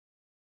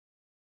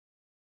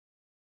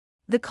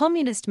The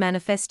Communist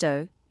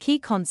Manifesto, Key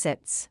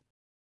Concepts.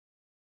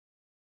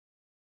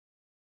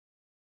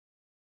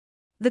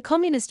 The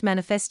Communist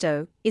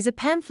Manifesto is a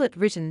pamphlet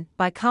written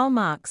by Karl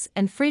Marx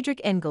and Friedrich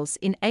Engels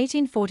in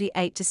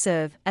 1848 to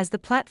serve as the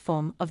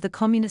platform of the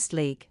Communist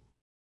League.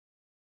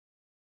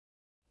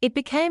 It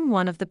became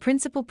one of the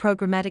principal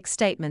programmatic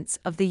statements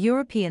of the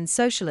European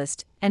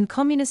Socialist and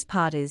Communist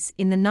parties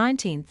in the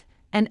 19th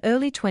and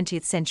early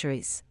 20th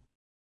centuries.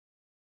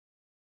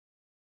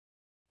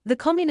 The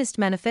Communist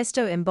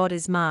Manifesto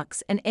embodies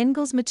Marx and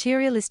Engels'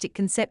 materialistic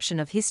conception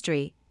of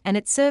history, and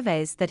it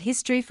surveys that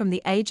history from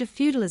the age of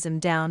feudalism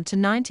down to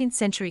 19th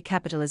century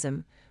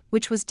capitalism,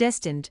 which was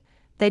destined,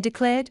 they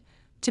declared,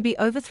 to be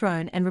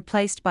overthrown and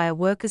replaced by a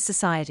workers'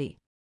 society.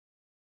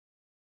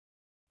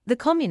 The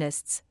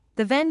Communists,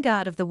 the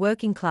vanguard of the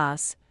working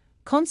class,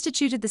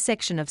 constituted the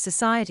section of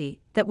society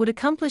that would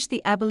accomplish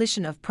the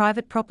abolition of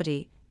private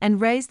property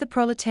and raise the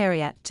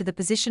proletariat to the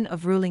position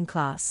of ruling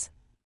class.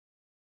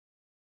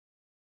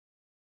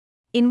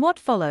 In what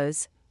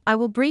follows, I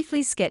will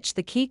briefly sketch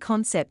the key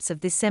concepts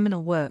of this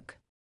seminal work.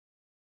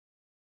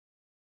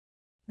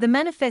 The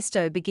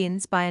manifesto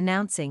begins by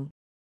announcing,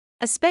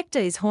 "A spectre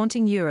is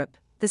haunting Europe,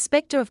 the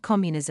spectre of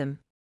communism.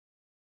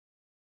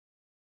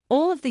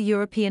 All of the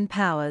European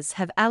powers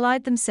have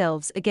allied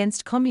themselves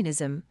against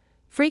communism,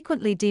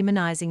 frequently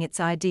demonizing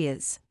its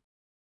ideas.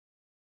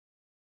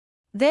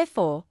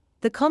 Therefore,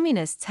 the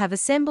communists have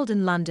assembled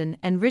in London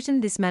and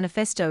written this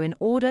manifesto in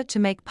order to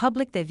make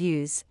public their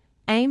views,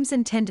 aims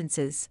and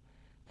tendencies,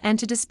 and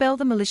to dispel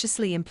the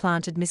maliciously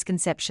implanted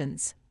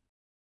misconceptions."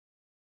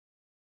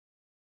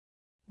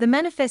 The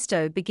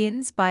manifesto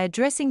begins by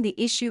addressing the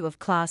issue of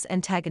class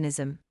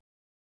antagonism.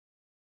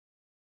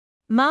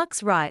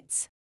 Marx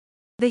writes,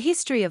 "The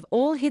history of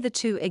all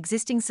hitherto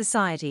existing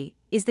society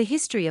is the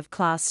history of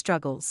class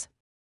struggles.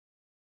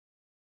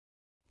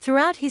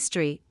 Throughout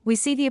history, we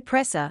see the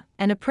oppressor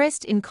and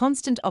oppressed in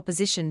constant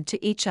opposition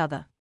to each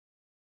other.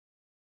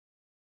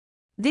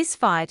 This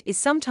fight is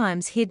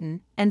sometimes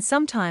hidden and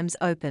sometimes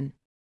open.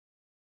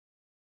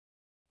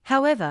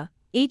 However,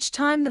 each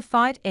time the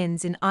fight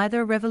ends in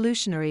either a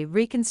revolutionary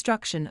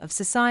reconstruction of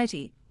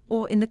society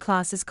or in the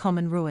class's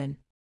common ruin.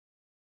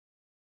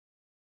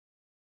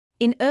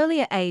 In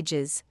earlier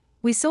ages,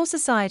 we saw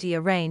society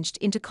arranged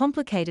into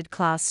complicated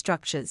class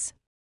structures.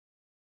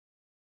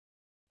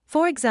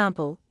 For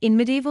example, in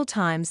medieval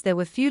times there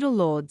were feudal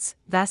lords,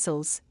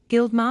 vassals,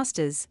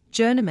 guildmasters,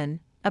 journeymen,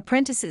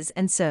 apprentices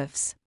and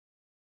serfs.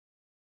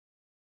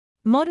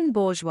 Modern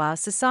bourgeois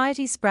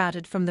society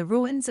sprouted from the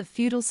ruins of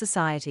feudal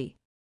society.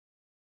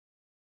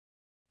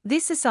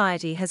 This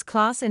society has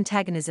class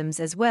antagonisms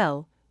as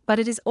well, but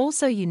it is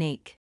also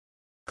unique.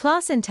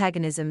 Class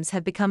antagonisms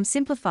have become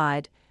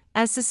simplified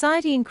as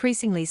society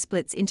increasingly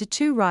splits into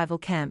two rival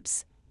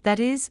camps, that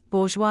is,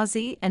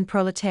 bourgeoisie and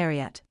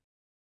proletariat.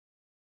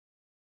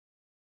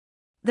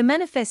 The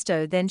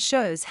manifesto then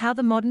shows how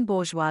the modern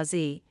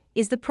bourgeoisie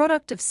is the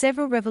product of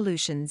several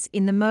revolutions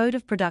in the mode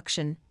of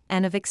production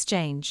and of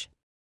exchange.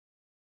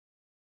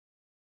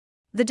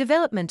 The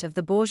development of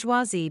the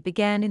bourgeoisie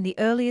began in the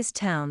earliest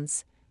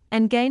towns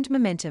and gained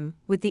momentum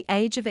with the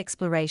age of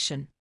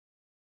exploration.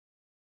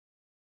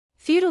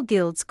 Feudal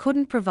guilds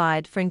couldn't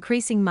provide for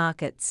increasing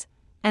markets,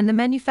 and the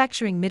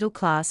manufacturing middle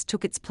class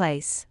took its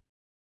place.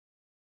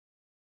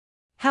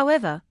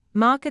 However,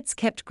 markets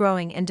kept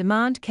growing and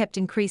demand kept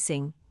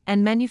increasing,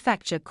 and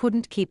manufacture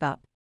couldn't keep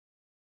up.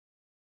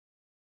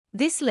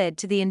 This led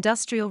to the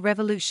Industrial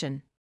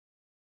Revolution.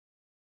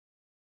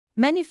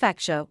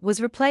 Manufacture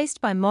was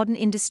replaced by modern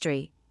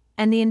industry,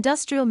 and the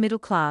industrial middle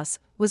class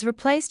was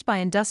replaced by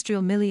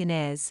industrial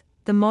millionaires,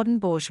 the modern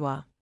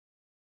bourgeois.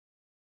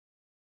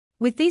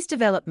 With these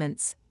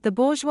developments, the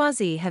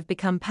bourgeoisie have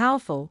become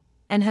powerful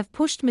and have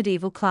pushed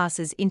medieval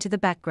classes into the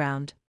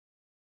background.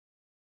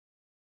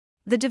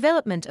 The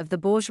development of the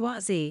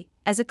bourgeoisie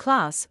as a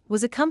class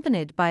was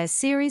accompanied by a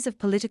series of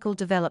political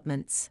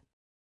developments.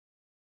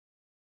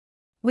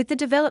 With the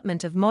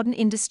development of modern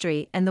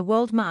industry and the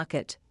world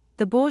market,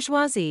 the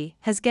bourgeoisie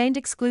has gained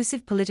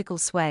exclusive political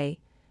sway,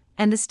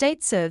 and the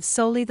state serves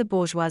solely the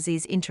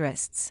bourgeoisie's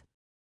interests.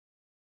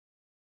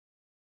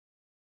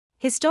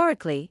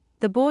 Historically,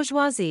 the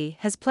bourgeoisie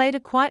has played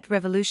a quite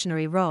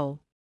revolutionary role.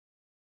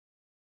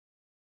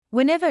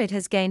 Whenever it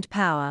has gained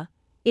power,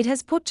 it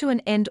has put to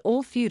an end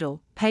all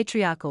feudal,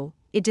 patriarchal,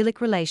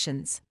 idyllic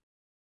relations.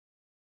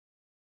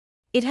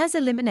 It has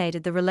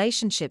eliminated the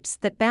relationships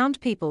that bound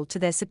people to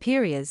their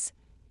superiors,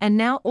 and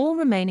now all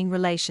remaining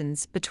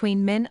relations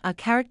between men are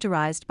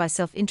characterized by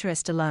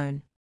self-interest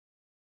alone.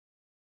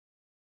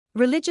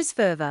 Religious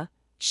fervor,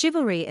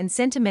 chivalry and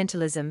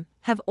sentimentalism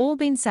have all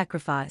been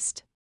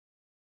sacrificed.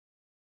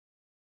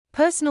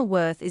 Personal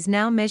worth is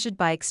now measured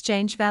by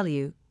exchange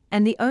value,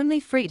 and the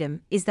only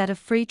freedom is that of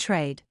free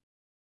trade.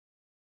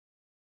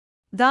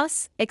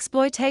 Thus,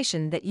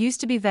 exploitation that used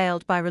to be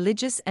veiled by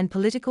religious and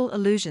political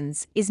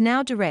illusions is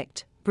now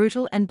direct,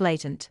 brutal and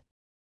blatant.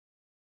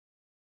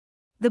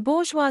 The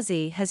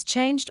bourgeoisie has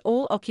changed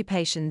all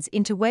occupations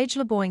into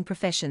wage-laboring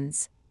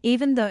professions,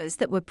 even those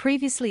that were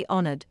previously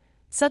honored,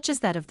 such as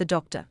that of the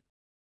doctor.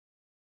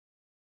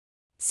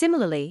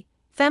 Similarly,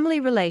 family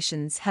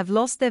relations have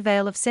lost their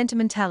veil of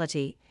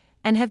sentimentality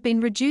and have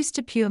been reduced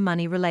to pure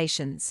money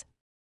relations.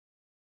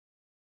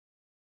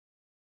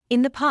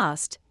 In the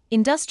past,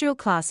 industrial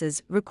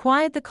classes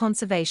required the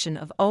conservation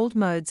of old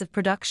modes of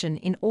production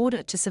in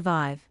order to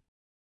survive.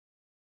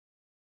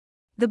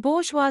 The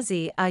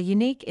bourgeoisie are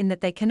unique in that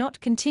they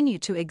cannot continue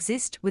to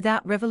exist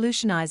without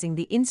revolutionizing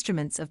the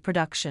instruments of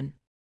production.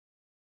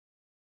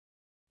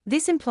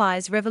 This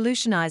implies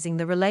revolutionizing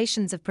the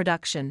relations of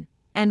production,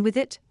 and with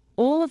it,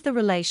 all of the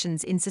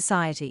relations in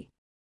society.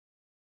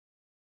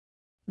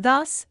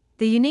 Thus,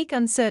 the unique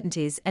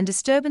uncertainties and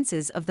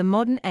disturbances of the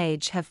modern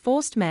age have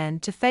forced man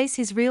to face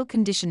his real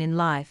condition in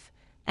life,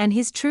 and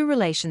his true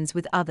relations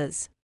with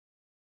others.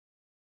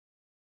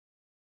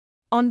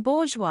 On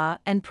bourgeois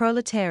and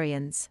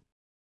proletarians.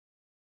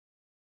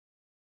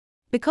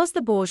 Because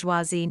the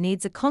bourgeoisie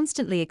needs a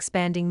constantly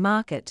expanding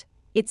market,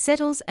 it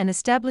settles and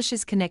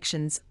establishes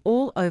connections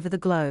all over the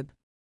globe.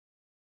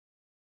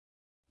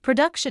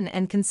 Production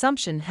and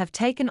consumption have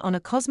taken on a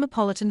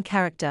cosmopolitan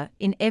character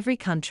in every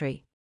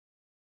country.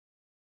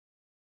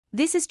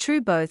 This is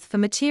true both for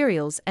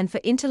materials and for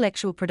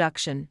intellectual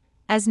production,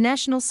 as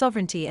national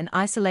sovereignty and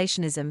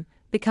isolationism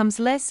becomes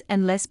less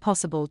and less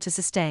possible to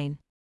sustain.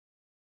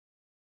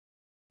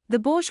 The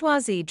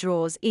bourgeoisie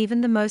draws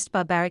even the most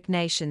barbaric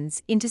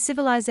nations into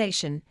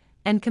civilization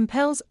and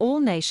compels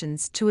all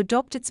nations to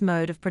adopt its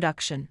mode of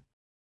production.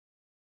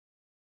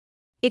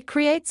 It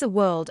creates a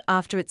world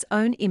after its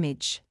own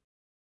image.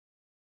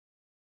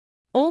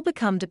 All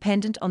become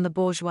dependent on the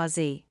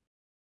bourgeoisie.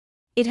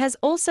 It has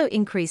also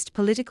increased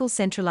political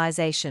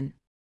centralization.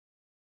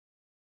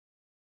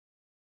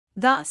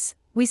 Thus,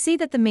 we see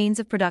that the means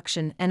of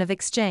production and of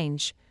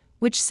exchange,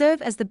 which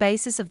serve as the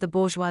basis of the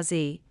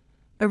bourgeoisie,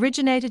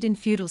 originated in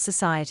feudal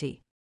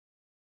society.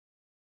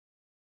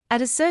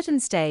 At a certain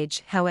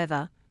stage,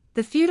 however,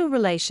 the feudal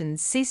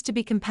relations ceased to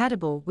be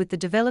compatible with the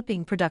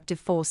developing productive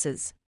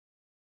forces.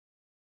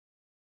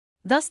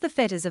 Thus the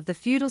fetters of the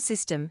feudal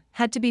system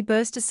had to be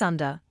burst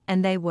asunder,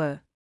 and they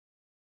were.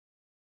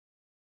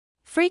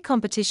 Free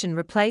competition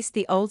replaced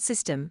the old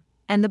system,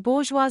 and the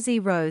bourgeoisie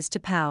rose to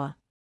power.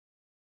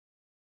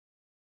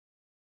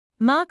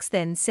 Marx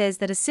then says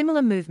that a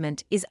similar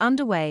movement is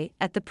underway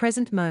at the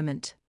present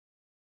moment.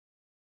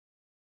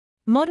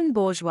 Modern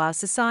bourgeois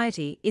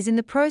society is in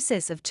the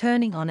process of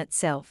turning on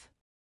itself.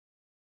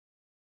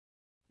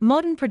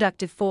 Modern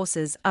productive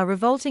forces are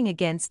revolting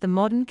against the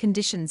modern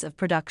conditions of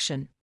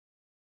production.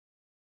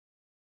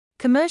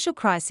 Commercial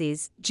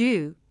crises,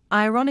 due,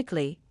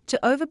 ironically, to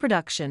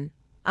overproduction,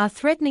 are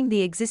threatening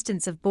the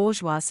existence of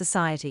bourgeois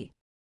society.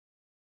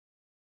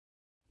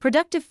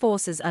 Productive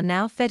forces are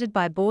now fettered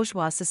by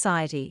bourgeois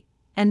society,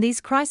 and these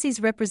crises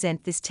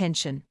represent this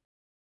tension.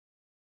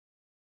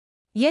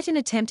 Yet in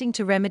attempting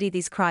to remedy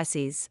these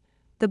crises,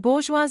 the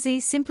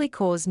bourgeoisie simply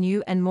cause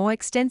new and more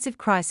extensive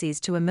crises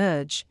to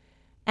emerge,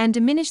 and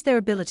diminish their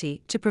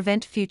ability to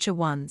prevent future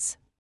ones.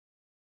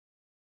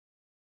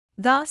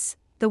 Thus,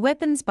 the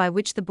weapons by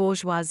which the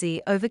bourgeoisie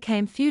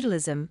overcame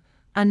feudalism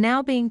are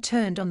now being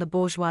turned on the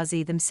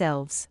bourgeoisie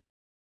themselves.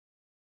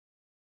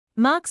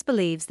 Marx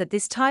believes that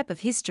this type of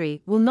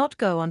history will not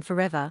go on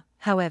forever,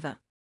 however.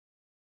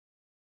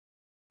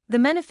 The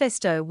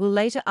Manifesto will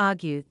later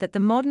argue that the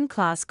modern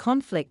class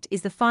conflict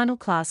is the final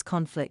class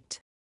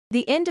conflict.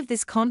 The end of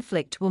this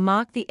conflict will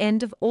mark the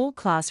end of all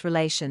class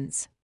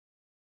relations.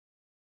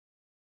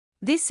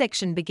 This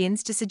section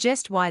begins to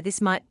suggest why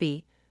this might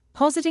be,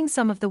 positing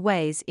some of the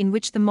ways in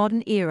which the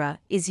modern era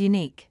is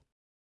unique.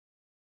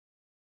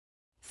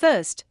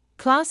 First,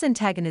 class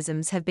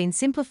antagonisms have been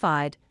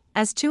simplified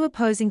as two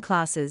opposing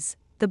classes,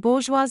 the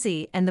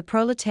bourgeoisie and the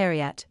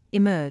proletariat,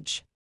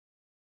 emerge.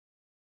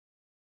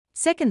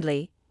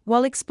 Secondly,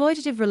 while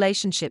exploitative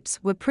relationships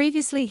were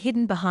previously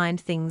hidden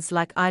behind things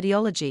like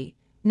ideology,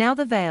 now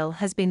the veil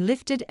has been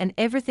lifted and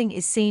everything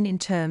is seen in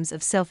terms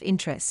of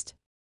self-interest.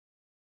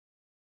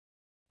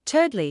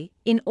 Thirdly,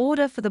 in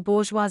order for the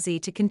bourgeoisie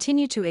to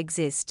continue to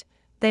exist,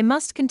 they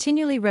must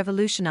continually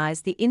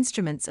revolutionize the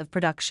instruments of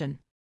production.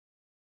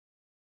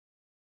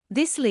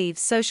 This leaves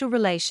social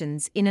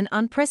relations in an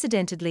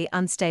unprecedentedly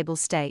unstable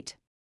state.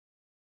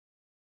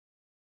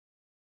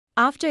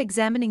 After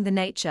examining the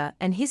nature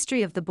and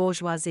history of the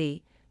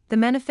bourgeoisie, the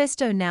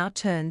Manifesto now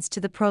turns to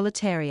the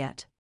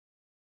proletariat.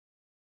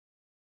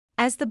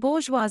 As the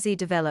bourgeoisie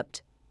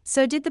developed,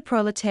 so did the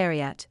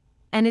proletariat,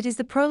 and it is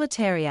the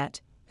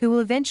proletariat who will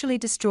eventually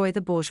destroy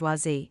the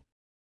bourgeoisie.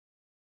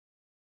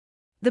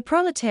 The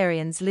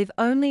proletarians live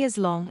only as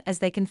long as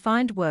they can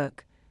find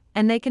work,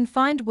 and they can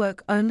find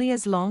work only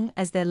as long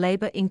as their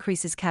labor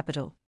increases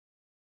capital.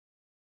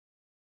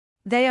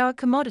 They are a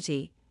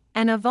commodity,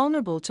 and are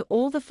vulnerable to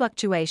all the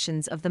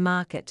fluctuations of the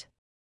market.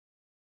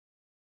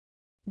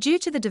 Due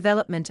to the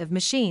development of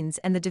machines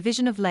and the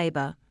division of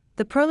labor,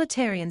 the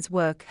proletarian's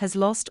work has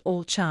lost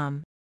all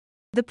charm.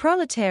 The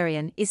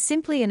proletarian is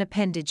simply an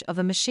appendage of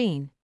a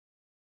machine.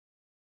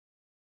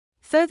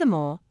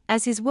 Furthermore,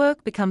 as his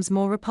work becomes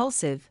more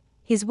repulsive,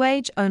 his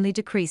wage only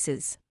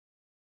decreases.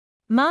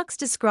 Marx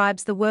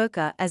describes the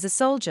worker as a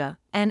soldier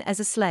and as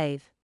a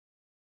slave.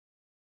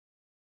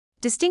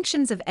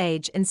 distinctions of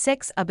age and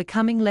sex are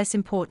becoming less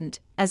important,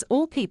 as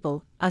all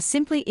people are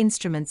simply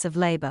instruments of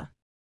labor.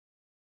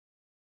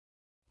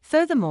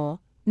 Furthermore,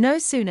 no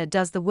sooner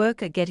does the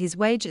worker get his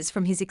wages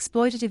from his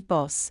exploitative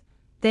boss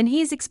than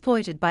he is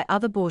exploited by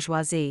other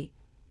bourgeoisie,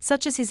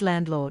 such as his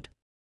landlord.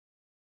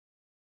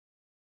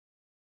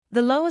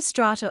 The lower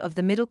strata of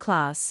the middle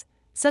class,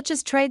 such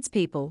as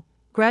tradespeople,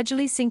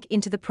 gradually sink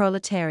into the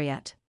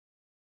proletariat.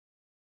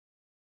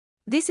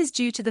 This is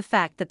due to the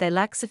fact that they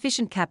lack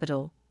sufficient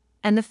capital,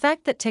 and the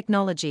fact that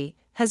technology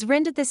has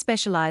rendered their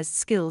specialized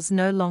skills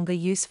no longer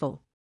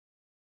useful.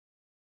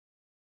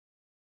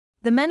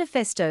 The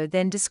manifesto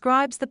then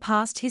describes the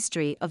past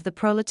history of the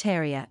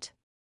proletariat.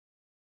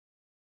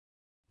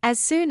 As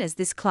soon as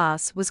this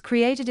class was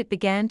created, it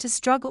began to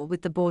struggle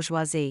with the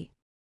bourgeoisie.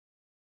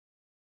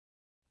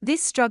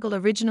 This struggle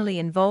originally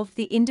involved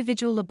the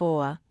individual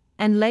laborer,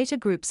 and later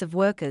groups of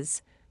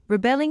workers,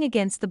 rebelling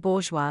against the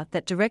bourgeois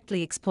that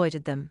directly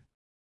exploited them.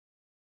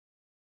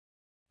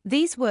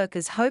 These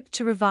workers hoped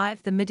to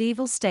revive the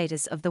medieval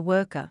status of the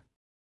worker.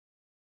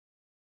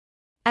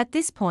 At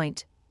this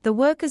point, the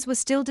workers were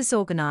still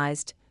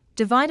disorganized,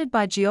 divided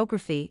by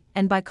geography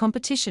and by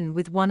competition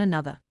with one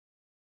another.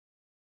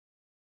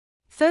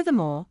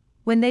 Furthermore,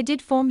 when they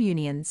did form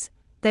unions,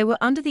 they were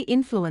under the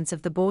influence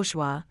of the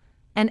bourgeois,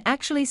 and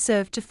actually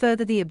served to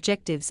further the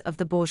objectives of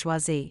the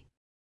bourgeoisie.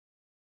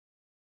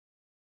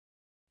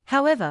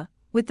 However,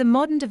 with the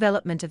modern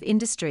development of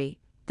industry,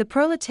 the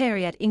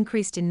proletariat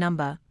increased in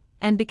number,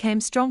 and became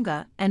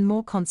stronger and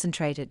more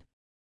concentrated.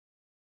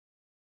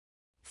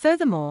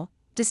 Furthermore,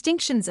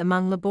 distinctions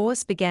among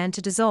labourers began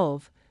to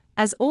dissolve,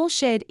 as all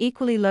shared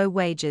equally low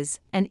wages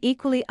and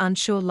equally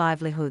unsure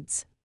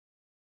livelihoods.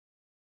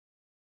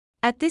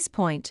 At this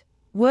point,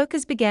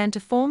 workers began to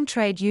form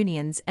trade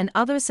unions and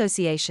other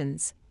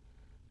associations,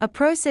 a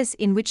process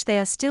in which they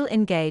are still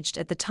engaged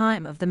at the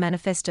time of the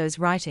manifesto's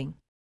writing.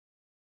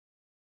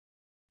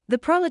 The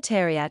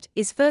proletariat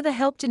is further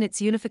helped in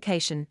its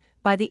unification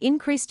by the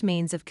increased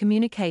means of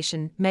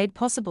communication made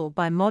possible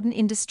by modern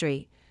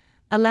industry,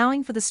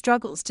 allowing for the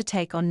struggles to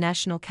take on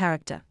national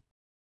character.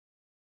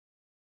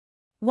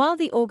 While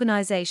the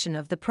organization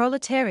of the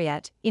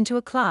proletariat into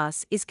a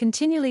class is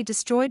continually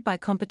destroyed by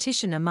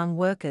competition among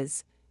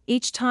workers,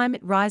 each time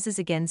it rises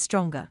again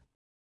stronger.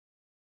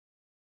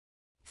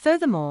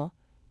 Furthermore,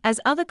 as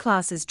other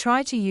classes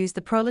try to use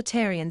the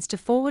proletarians to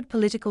forward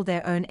political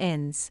their own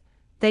ends,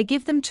 they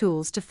give them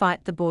tools to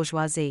fight the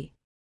bourgeoisie.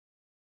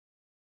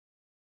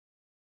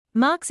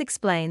 Marx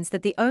explains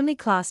that the only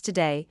class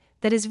today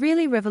that is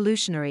really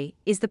revolutionary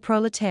is the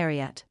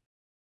proletariat.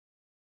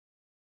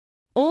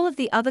 All of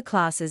the other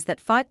classes that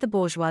fight the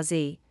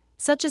bourgeoisie,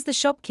 such as the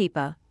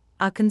shopkeeper,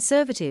 are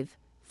conservative,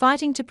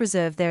 fighting to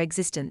preserve their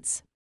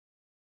existence.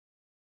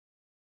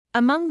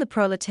 Among the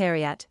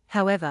proletariat,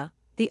 however,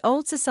 the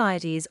old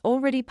society is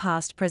already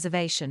past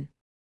preservation.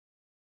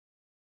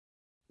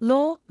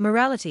 Law,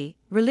 morality,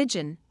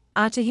 religion,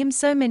 are to him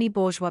so many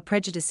bourgeois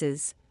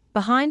prejudices,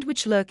 behind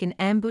which lurk in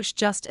ambush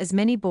just as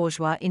many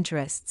bourgeois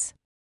interests.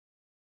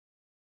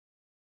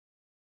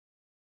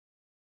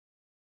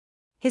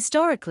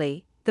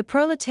 Historically, the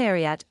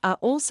proletariat are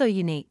also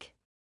unique.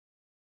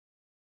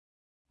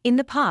 In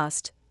the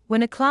past,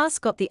 when a class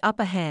got the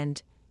upper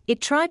hand, it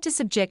tried to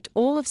subject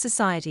all of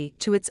society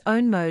to its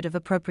own mode of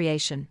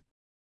appropriation.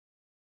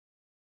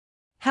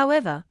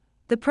 However,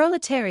 the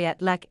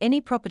proletariat lack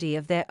any property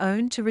of their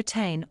own to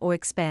retain or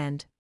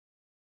expand.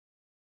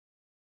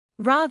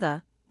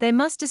 Rather, they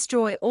must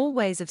destroy all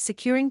ways of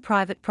securing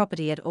private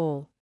property at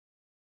all.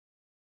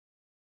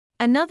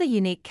 Another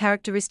unique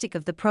characteristic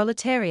of the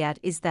proletariat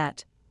is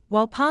that,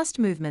 while past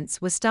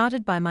movements were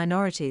started by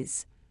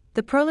minorities,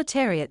 the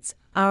proletariats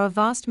are a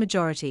vast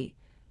majority,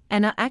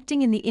 and are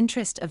acting in the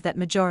interest of that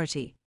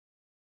majority.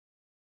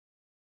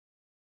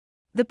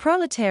 The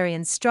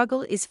proletarian's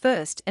struggle is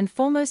first and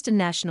foremost a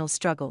national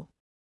struggle.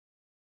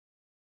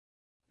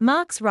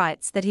 Marx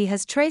writes that he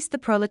has traced the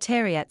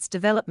proletariat's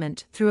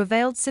development through a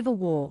veiled civil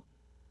war,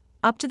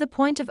 up to the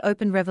point of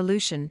open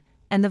revolution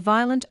and the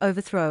violent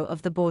overthrow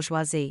of the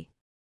bourgeoisie.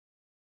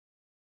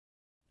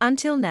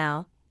 Until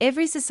now,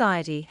 every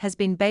society has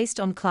been based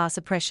on class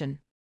oppression.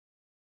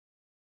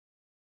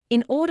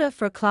 In order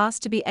for a class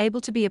to be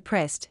able to be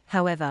oppressed,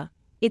 however,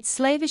 its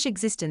slavish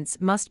existence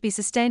must be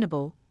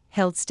sustainable,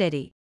 held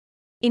steady.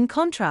 In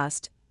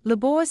contrast,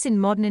 labourers in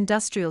modern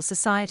industrial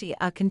society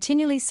are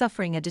continually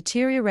suffering a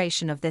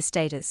deterioration of their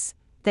status.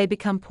 They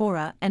become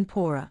poorer and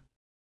poorer.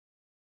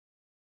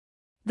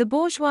 The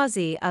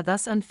bourgeoisie are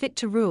thus unfit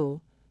to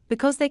rule,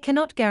 because they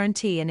cannot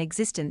guarantee an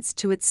existence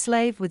to its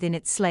slave within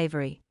its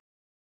slavery.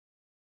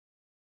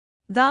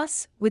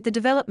 Thus, with the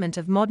development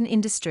of modern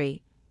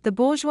industry, the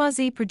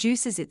bourgeoisie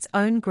produces its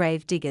own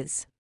grave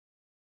diggers.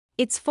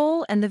 Its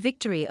fall and the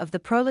victory of the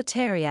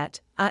proletariat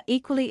are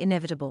equally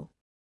inevitable.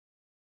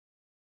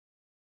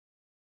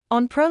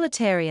 On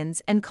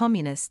proletarians and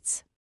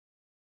communists.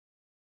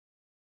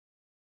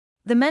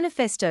 The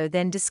manifesto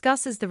then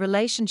discusses the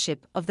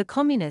relationship of the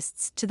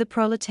communists to the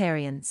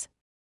proletarians.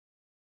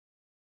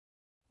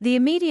 The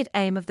immediate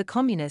aim of the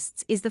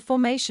communists is the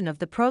formation of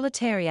the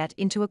proletariat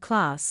into a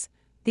class,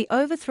 the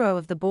overthrow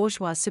of the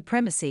bourgeois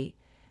supremacy,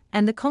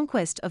 and the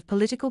conquest of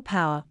political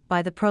power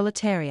by the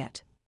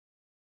proletariat.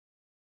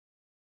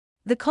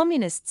 The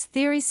communists'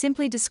 theory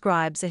simply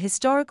describes a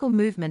historical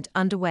movement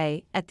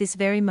underway at this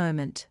very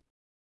moment.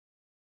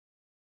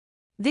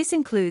 This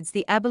includes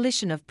the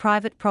abolition of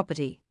private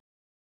property.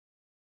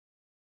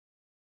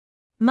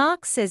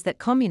 Marx says that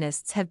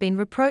communists have been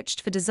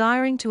reproached for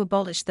desiring to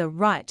abolish the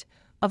right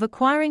of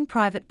acquiring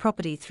private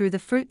property through the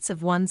fruits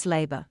of one's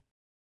labor.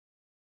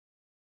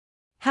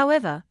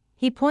 However,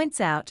 he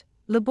points out,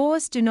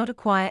 laborers do not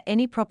acquire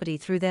any property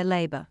through their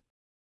labor.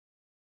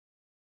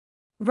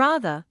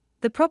 Rather,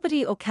 the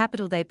property or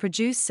capital they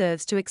produce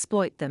serves to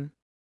exploit them.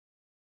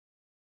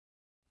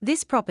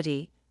 This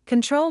property,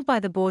 controlled by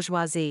the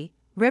bourgeoisie,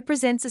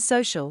 represents a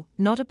social,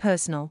 not a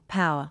personal,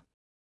 power.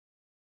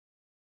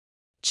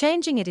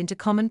 Changing it into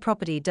common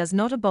property does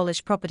not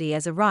abolish property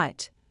as a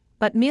right,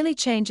 but merely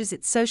changes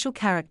its social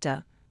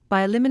character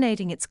by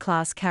eliminating its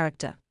class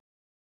character.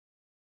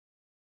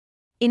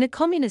 In a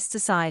communist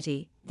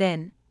society,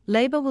 then,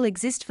 labor will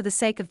exist for the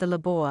sake of the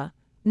laborer,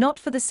 not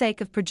for the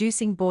sake of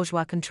producing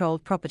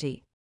bourgeois-controlled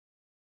property.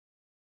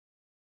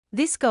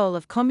 This goal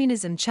of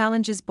communism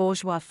challenges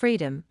bourgeois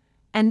freedom,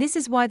 and this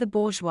is why the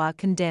bourgeois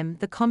condemn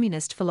the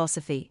communist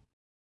philosophy.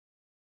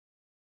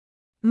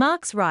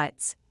 Marx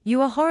writes, "You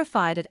are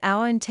horrified at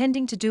our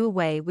intending to do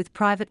away with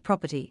private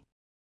property.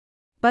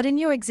 But in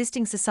your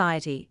existing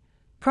society,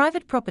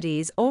 private property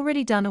is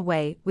already done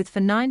away with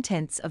for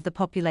 9/10 of the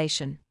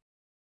population."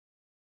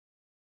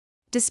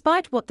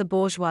 Despite what the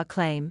bourgeois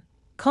claim,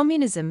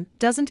 communism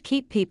doesn't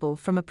keep people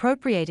from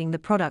appropriating the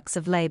products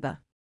of labor.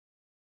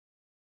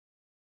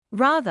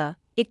 Rather,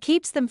 it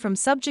keeps them from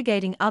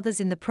subjugating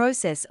others in the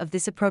process of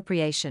this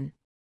appropriation.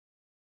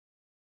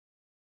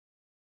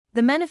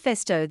 The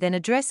Manifesto then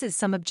addresses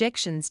some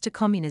objections to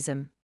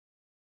communism.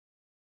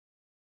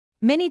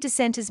 Many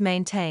dissenters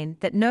maintain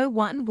that no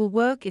one will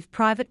work if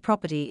private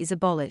property is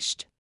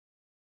abolished.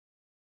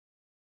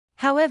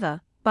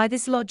 However, by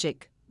this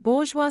logic,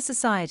 bourgeois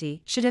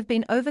society should have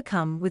been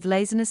overcome with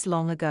laziness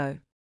long ago.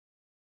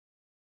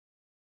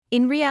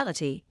 In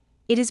reality,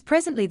 it is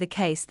presently the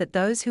case that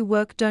those who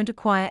work don't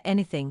acquire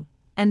anything,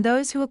 and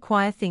those who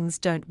acquire things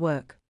don't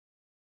work.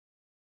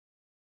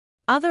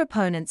 Other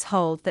opponents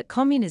hold that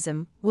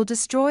communism will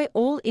destroy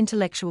all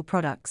intellectual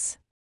products.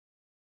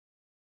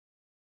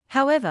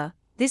 However,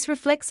 this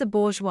reflects a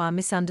bourgeois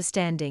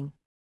misunderstanding.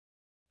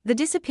 The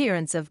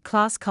disappearance of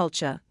class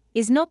culture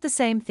is not the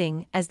same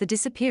thing as the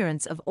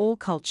disappearance of all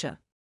culture.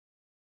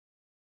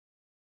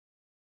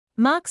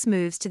 Marx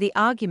moves to the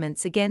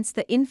arguments against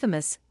the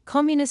infamous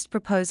communist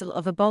proposal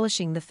of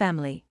abolishing the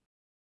family.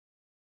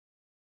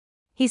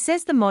 He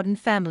says the modern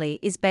family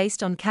is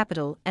based on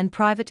capital and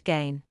private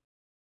gain.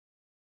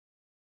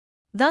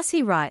 Thus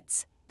he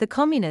writes, the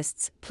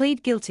communists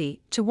plead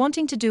guilty to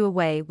wanting to do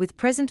away with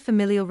present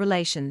familial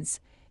relations,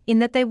 in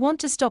that they want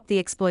to stop the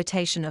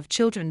exploitation of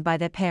children by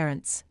their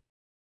parents.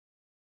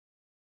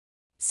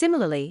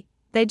 Similarly,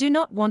 they do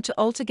not want to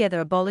altogether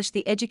abolish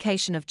the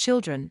education of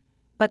children,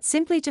 but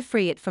simply to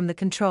free it from the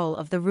control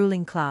of the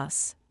ruling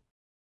class.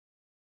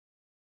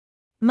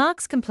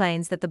 Marx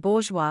complains that the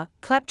bourgeois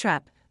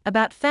claptrap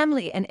about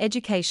family and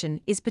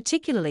education is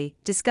particularly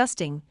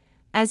disgusting,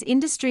 as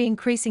industry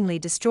increasingly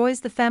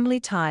destroys the family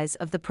ties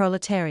of the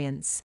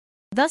proletarians.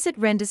 Thus it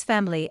renders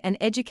family and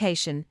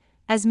education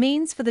as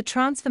means for the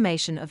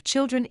transformation of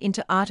children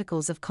into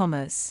articles of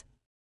commerce.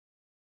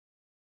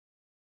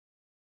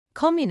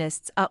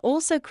 Communists are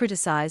also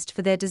criticized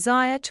for their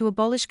desire to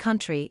abolish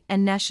country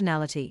and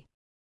nationality.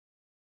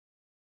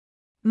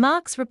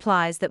 Marx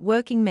replies that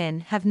working men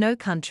have no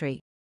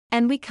country,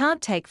 and we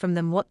can't take from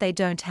them what they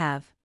don't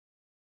have.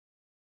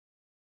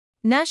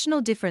 National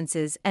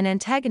differences and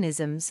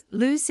antagonisms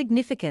lose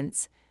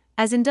significance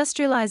as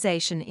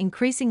industrialization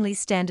increasingly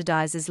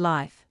standardizes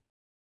life.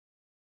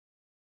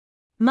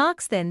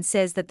 Marx then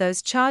says that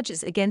those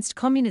charges against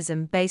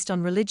communism based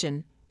on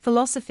religion,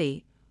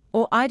 philosophy,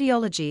 or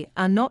ideology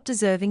are not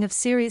deserving of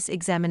serious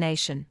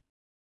examination.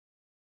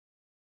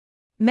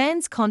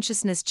 Man's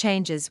consciousness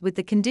changes with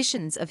the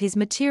conditions of his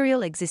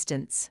material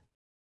existence.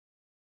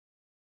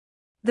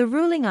 The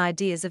ruling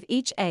ideas of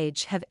each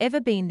age have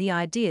ever been the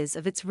ideas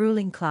of its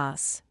ruling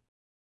class.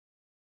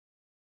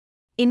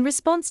 In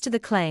response to the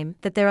claim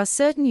that there are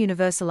certain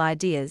universal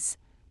ideas,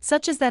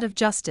 such as that of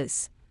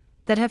justice,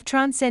 that have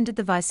transcended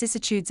the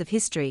vicissitudes of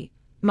history,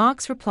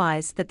 Marx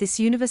replies that this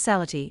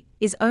universality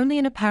is only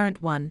an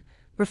apparent one,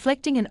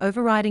 reflecting an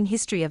overriding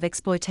history of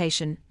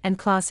exploitation and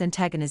class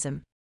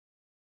antagonism.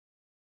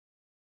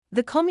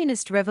 The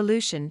communist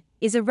revolution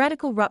is a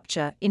radical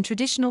rupture in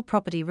traditional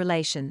property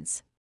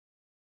relations.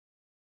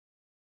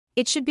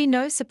 It should be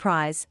no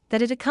surprise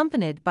that it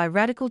accompanied by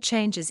radical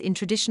changes in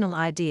traditional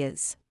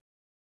ideas.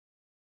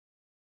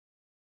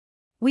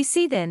 We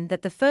see then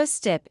that the first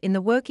step in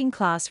the working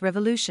class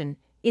revolution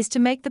is to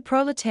make the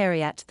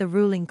proletariat the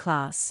ruling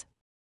class.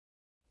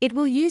 It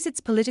will use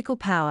its political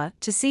power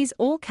to seize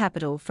all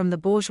capital from the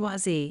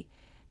bourgeoisie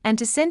and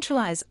to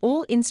centralize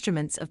all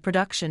instruments of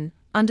production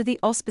under the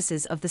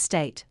auspices of the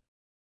state.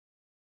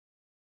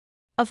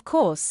 Of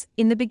course,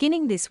 in the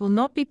beginning this will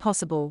not be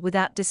possible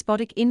without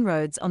despotic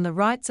inroads on the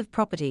rights of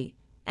property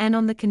and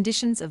on the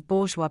conditions of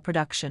bourgeois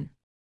production.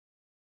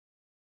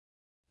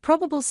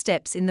 Probable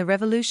steps in the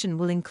revolution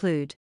will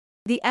include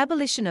the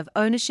abolition of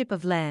ownership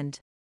of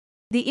land,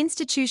 the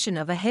institution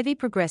of a heavy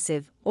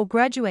progressive or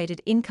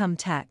graduated income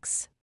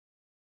tax,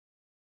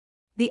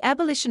 the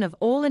abolition of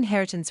all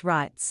inheritance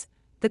rights,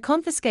 the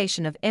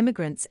confiscation of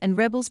emigrants' and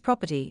rebels'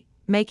 property,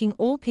 making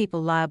all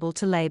people liable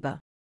to labor,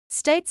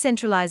 state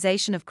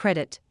centralization of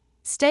credit,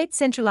 state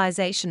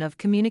centralization of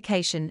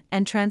communication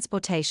and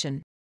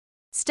transportation,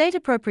 state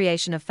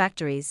appropriation of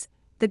factories,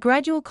 the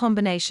gradual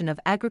combination of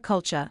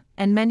agriculture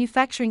and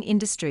manufacturing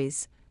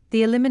industries,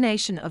 the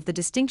elimination of the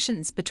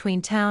distinctions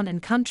between town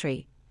and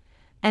country,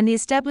 and the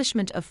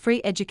establishment of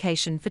free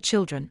education for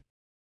children.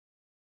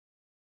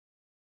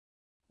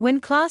 When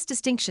class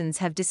distinctions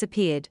have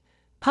disappeared,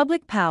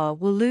 public power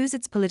will lose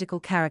its political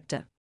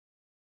character.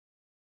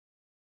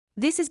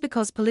 This is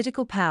because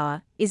political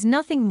power is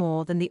nothing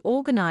more than the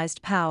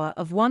organized power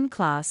of one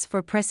class for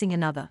oppressing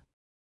another.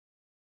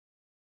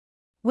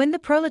 When the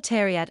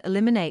proletariat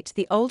eliminate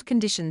the old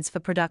conditions for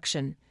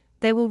production,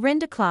 they will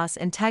render class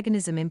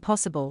antagonism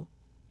impossible,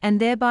 and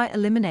thereby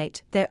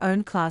eliminate their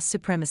own class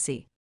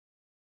supremacy.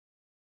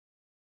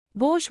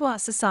 Bourgeois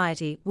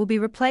society will be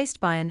replaced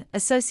by an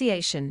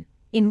association,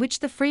 in which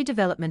the free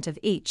development of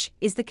each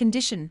is the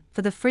condition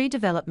for the free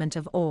development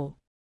of all.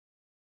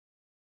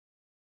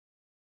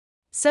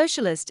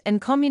 Socialist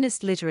and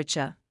Communist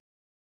literature.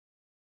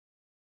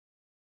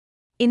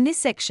 In this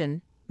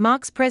section,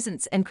 Marx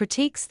presents and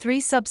critiques three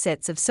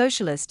subsets of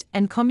socialist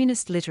and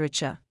communist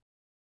literature.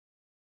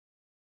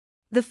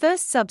 The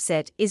first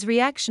subset is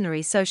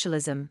reactionary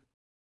socialism.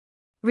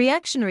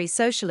 Reactionary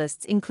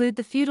socialists include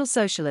the feudal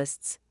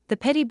socialists, the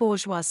petty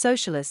bourgeois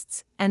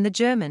socialists, and the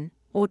German,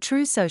 or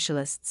true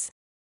socialists.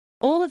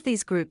 All of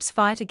these groups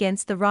fight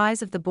against the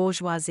rise of the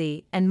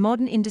bourgeoisie and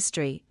modern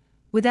industry,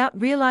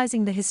 without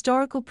realizing the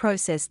historical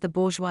process the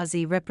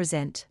bourgeoisie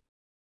represent.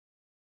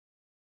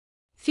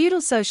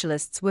 Feudal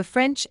socialists were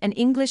French and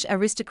English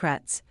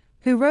aristocrats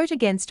who wrote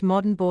against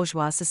modern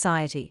bourgeois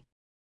society.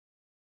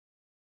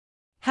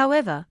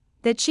 However,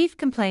 their chief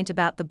complaint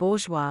about the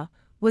bourgeois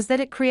was that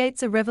it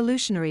creates a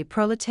revolutionary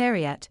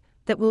proletariat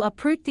that will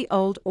uproot the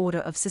old order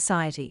of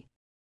society.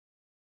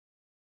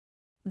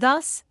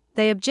 Thus,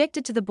 they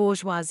objected to the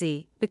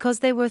bourgeoisie because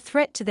they were a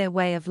threat to their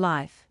way of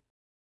life.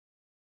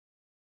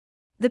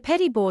 The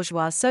petty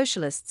bourgeois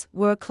socialists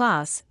were a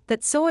class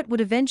that saw it would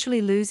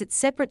eventually lose its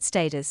separate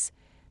status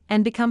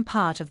and become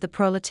part of the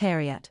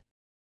proletariat.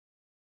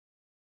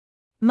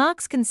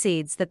 Marx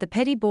concedes that the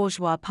petty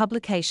bourgeois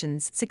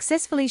publications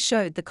successfully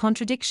showed the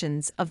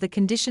contradictions of the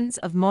conditions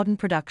of modern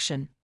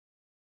production.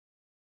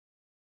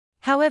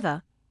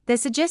 However, their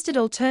suggested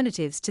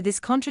alternatives to this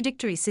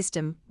contradictory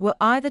system were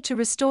either to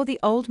restore the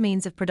old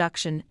means of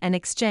production and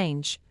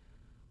exchange,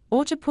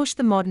 or to push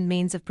the modern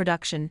means of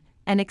production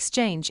and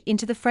exchange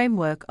into the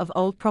framework of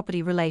old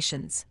property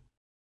relations.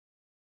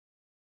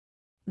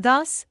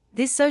 Thus,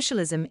 this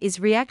socialism is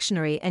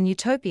reactionary and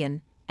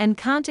utopian, and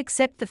can't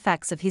accept the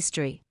facts of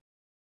history.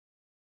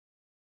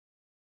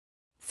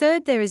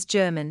 Third, there is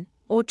German,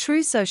 or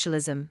true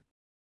socialism.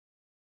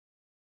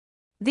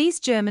 These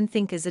German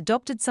thinkers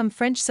adopted some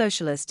French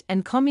socialist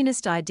and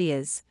communist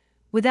ideas,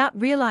 without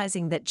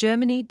realizing that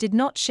Germany did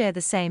not share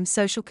the same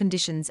social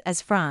conditions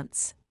as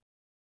France.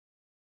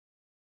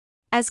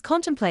 As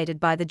contemplated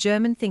by the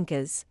German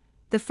thinkers,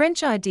 the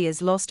French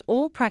ideas lost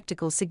all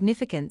practical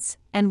significance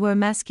and were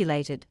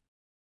emasculated.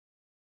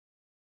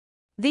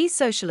 These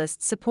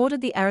socialists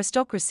supported the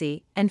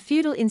aristocracy and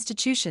feudal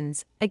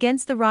institutions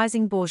against the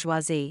rising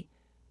bourgeoisie,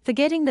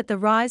 forgetting that the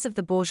rise of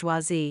the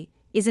bourgeoisie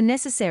is a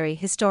necessary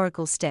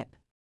historical step.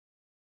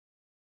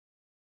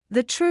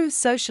 The true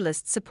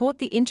socialists support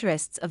the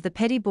interests of the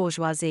petty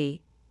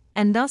bourgeoisie,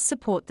 and thus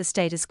support the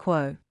status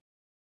quo.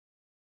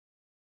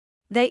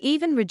 They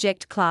even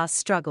reject class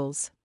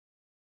struggles.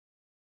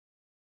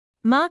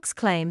 Marx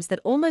claims that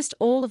almost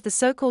all of the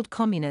so-called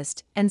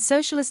communist and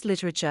socialist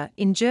literature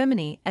in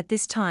Germany at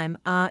this time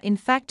are in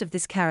fact of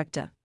this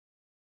character.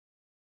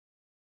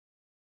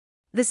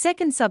 The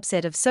second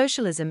subset of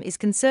socialism is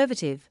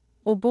conservative,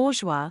 or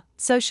bourgeois,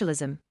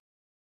 socialism.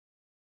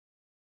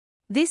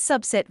 This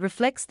subset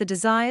reflects the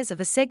desires of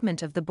a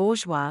segment of the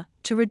bourgeois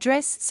to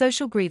redress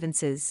social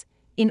grievances,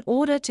 in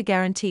order to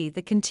guarantee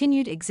the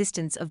continued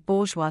existence of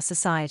bourgeois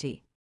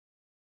society.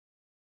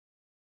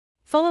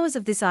 Followers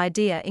of this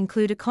idea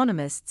include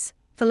economists,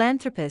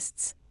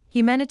 philanthropists,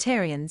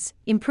 humanitarians,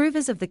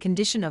 improvers of the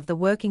condition of the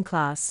working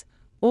class,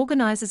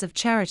 organizers of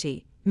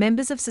charity,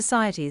 members of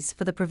societies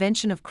for the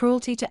prevention of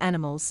cruelty to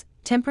animals,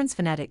 temperance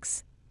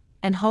fanatics,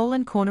 and hole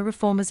and corner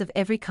reformers of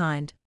every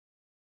kind.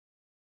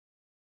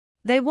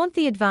 They want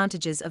the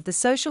advantages of the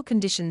social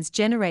conditions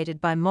generated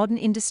by modern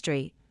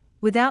industry,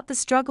 without the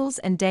struggles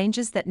and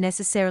dangers that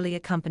necessarily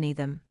accompany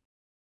them.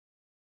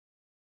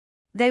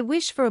 They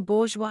wish for a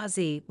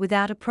bourgeoisie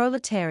without a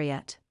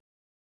proletariat.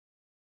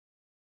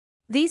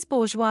 These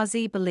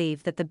bourgeoisie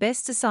believe that the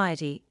best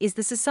society is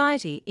the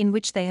society in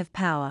which they have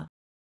power.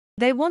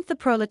 They want the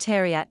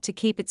proletariat to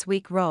keep its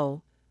weak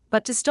role,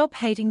 but to stop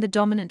hating the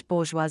dominant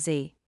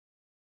bourgeoisie.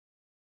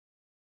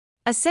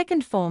 A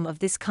second form of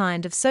this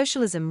kind of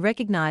socialism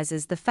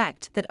recognizes the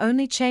fact that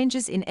only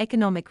changes in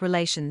economic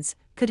relations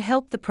could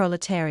help the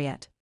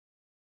proletariat.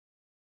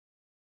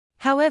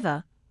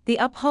 However, the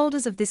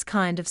upholders of this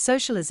kind of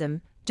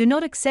socialism do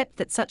not accept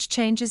that such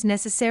changes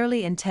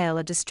necessarily entail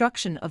a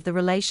destruction of the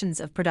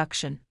relations of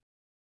production.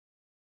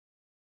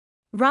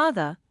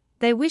 Rather,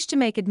 they wish to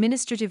make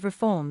administrative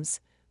reforms,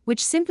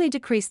 which simply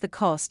decrease the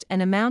cost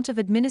and amount of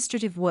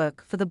administrative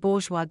work for the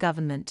bourgeois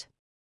government.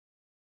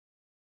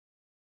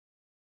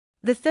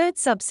 The third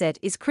subset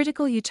is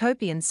critical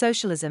utopian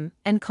socialism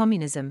and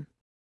communism.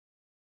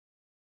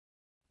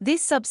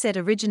 This subset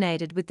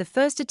originated with the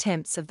first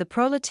attempts of the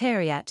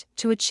proletariat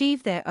to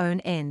achieve their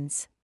own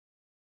ends.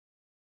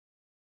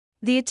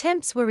 The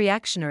attempts were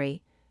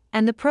reactionary,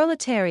 and the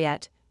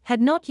proletariat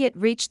had not yet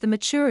reached the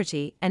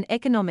maturity and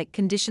economic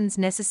conditions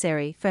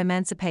necessary for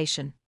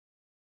emancipation.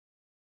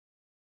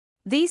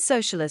 These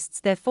socialists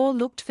therefore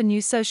looked for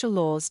new social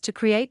laws to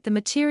create the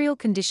material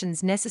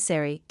conditions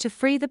necessary to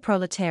free the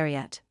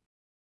proletariat.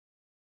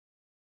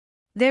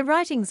 Their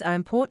writings are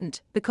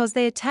important because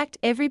they attacked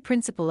every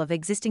principle of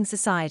existing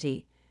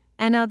society,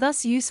 and are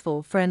thus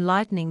useful for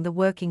enlightening the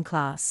working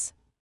class.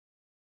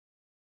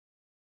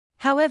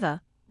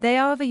 However, they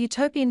are of a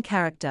utopian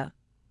character.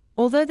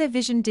 Although their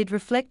vision did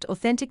reflect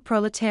authentic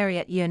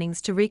proletariat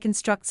yearnings to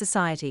reconstruct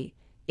society,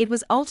 it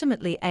was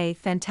ultimately a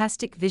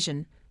fantastic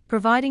vision,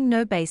 providing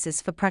no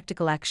basis for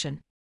practical action.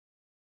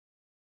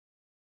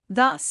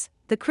 Thus,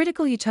 the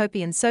critical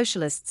utopian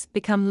socialists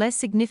become less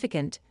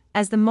significant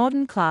as the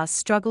modern class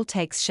struggle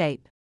takes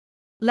shape.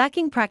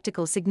 Lacking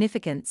practical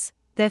significance,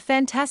 their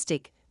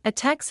fantastic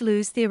attacks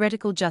lose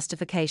theoretical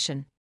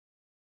justification.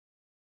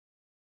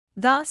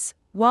 Thus,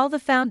 while the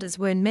founders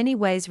were in many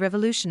ways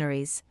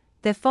revolutionaries,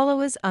 their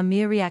followers are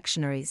mere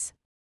reactionaries.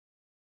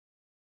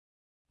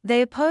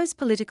 They oppose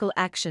political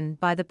action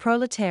by the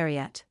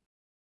proletariat.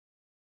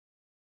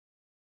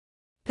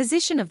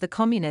 Position of the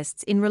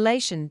communists in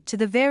relation to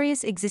the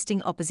various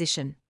existing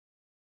opposition.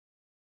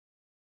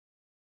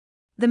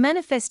 The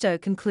manifesto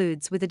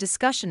concludes with a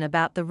discussion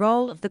about the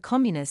role of the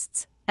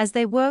communists as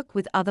they work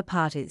with other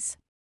parties.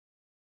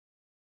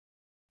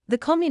 The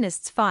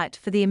communists fight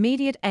for the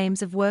immediate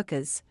aims of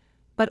workers,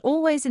 but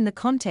always in the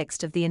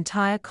context of the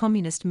entire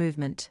communist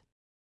movement.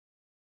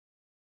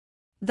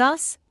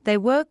 Thus, they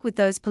work with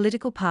those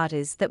political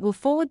parties that will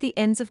forward the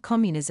ends of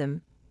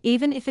communism,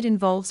 even if it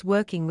involves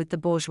working with the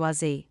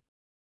bourgeoisie.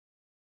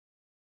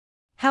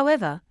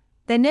 However,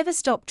 they never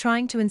stop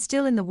trying to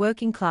instill in the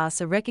working class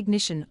a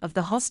recognition of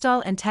the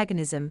hostile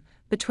antagonism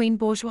between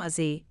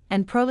bourgeoisie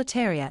and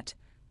proletariat,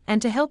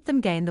 and to help them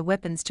gain the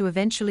weapons to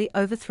eventually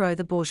overthrow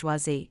the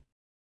bourgeoisie.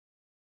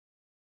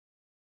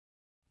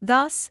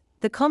 Thus,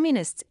 the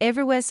communists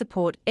everywhere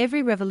support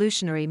every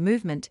revolutionary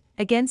movement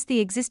against the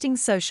existing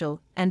social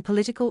and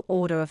political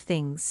order of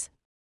things.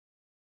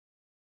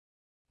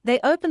 They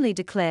openly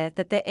declare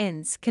that their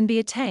ends can be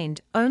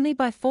attained only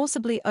by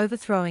forcibly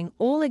overthrowing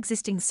all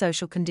existing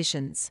social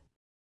conditions.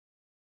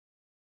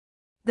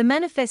 The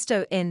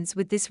manifesto ends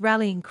with this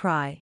rallying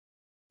cry: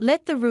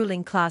 "Let the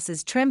ruling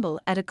classes tremble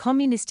at a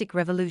communistic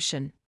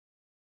revolution."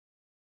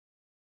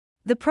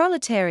 The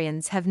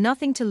proletarians have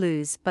nothing to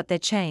lose but their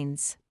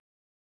chains.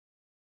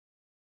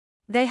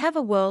 They have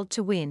a world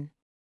to win.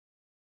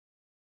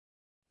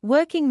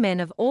 Working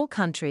men of all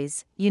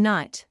countries,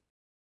 unite.